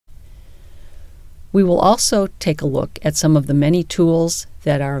We will also take a look at some of the many tools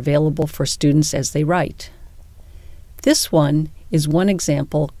that are available for students as they write. This one is one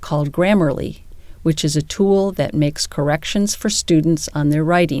example called Grammarly, which is a tool that makes corrections for students on their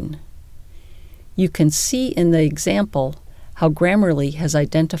writing. You can see in the example how Grammarly has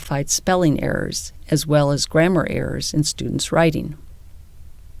identified spelling errors as well as grammar errors in students' writing.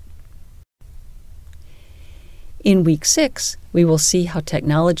 In Week 6, we will see how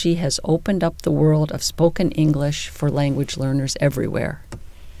technology has opened up the world of spoken English for language learners everywhere.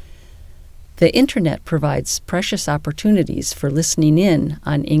 The Internet provides precious opportunities for listening in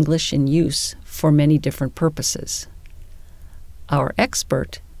on English in use for many different purposes. Our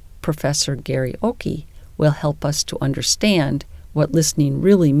expert, Professor Gary Oakey, will help us to understand what listening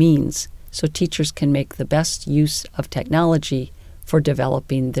really means so teachers can make the best use of technology for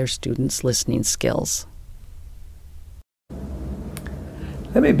developing their students' listening skills.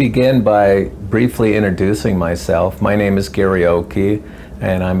 Let me begin by briefly introducing myself. My name is Gary Oakey,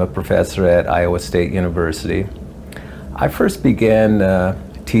 and I'm a professor at Iowa State University. I first began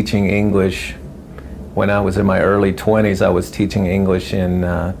teaching English when I was in my early 20s. I was teaching English in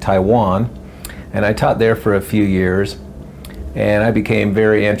Taiwan, and I taught there for a few years. And I became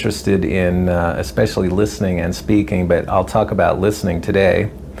very interested in especially listening and speaking, but I'll talk about listening today.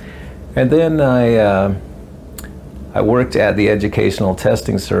 And then I worked at the Educational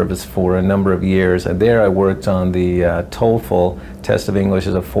Testing Service for a number of years, and there I worked on the TOEFL Test of English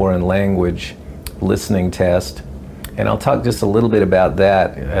as a Foreign Language listening test. And I'll talk just a little bit about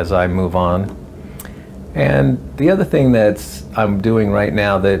that as I move on. And the other thing that I'm doing right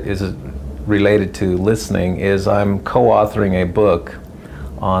now that is related to listening is I'm co-authoring a book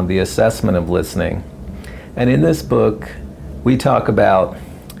on the assessment of listening. And in this book, we talk about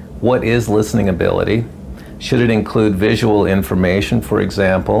what is listening ability. Should it include visual information, for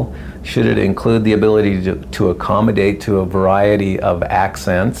example? Should it include the ability to accommodate to a variety of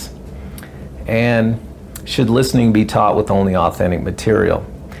accents? And should listening be taught with only authentic material?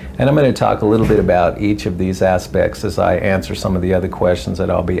 And I'm going to talk a little bit about each of these aspects as I answer some of the other questions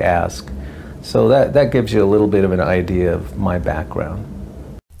that I'll be asked. So that gives you a little bit of an idea of my background.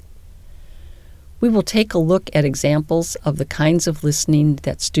 We will take a look at examples of the kinds of listening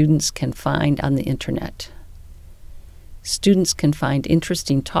that students can find on the Internet. Students can find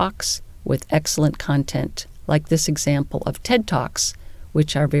interesting talks with excellent content, like this example of TED Talks,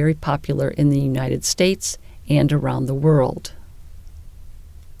 which are very popular in the United States and around the world.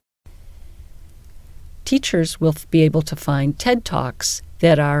 Teachers will be able to find TED Talks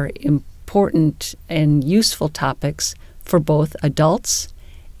that are important and useful topics for both adults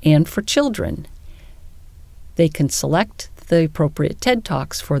and for children. They can select the appropriate TED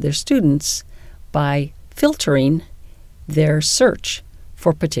Talks for their students by filtering their search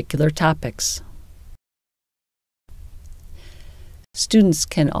for particular topics. Students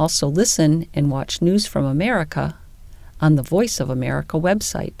can also listen and watch News from America on the Voice of America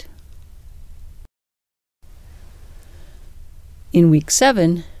website. In Week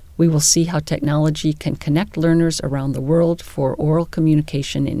 7, we will see how technology can connect learners around the world for oral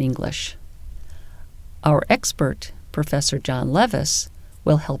communication in English. Our expert, Professor John Levis,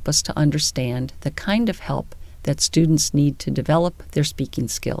 will help us to understand the kind of help that students need to develop their speaking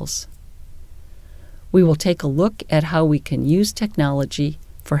skills. We will take a look at how we can use technology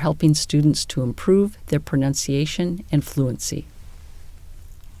for helping students to improve their pronunciation and fluency.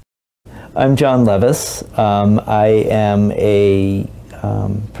 I'm John Levis. I am a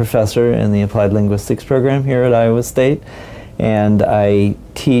professor in the Applied Linguistics program here at Iowa State, and I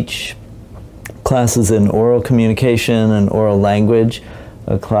teach classes in oral communication and oral language,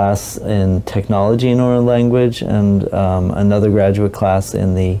 a class in technology and oral language, and another graduate class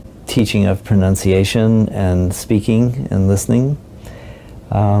in the teaching of pronunciation and speaking and listening.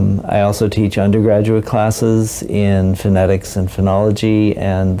 I also teach undergraduate classes in phonetics and phonology,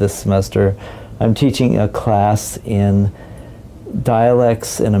 and this semester I'm teaching a class in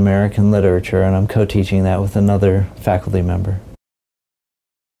dialects in American literature, and I'm co-teaching that with another faculty member.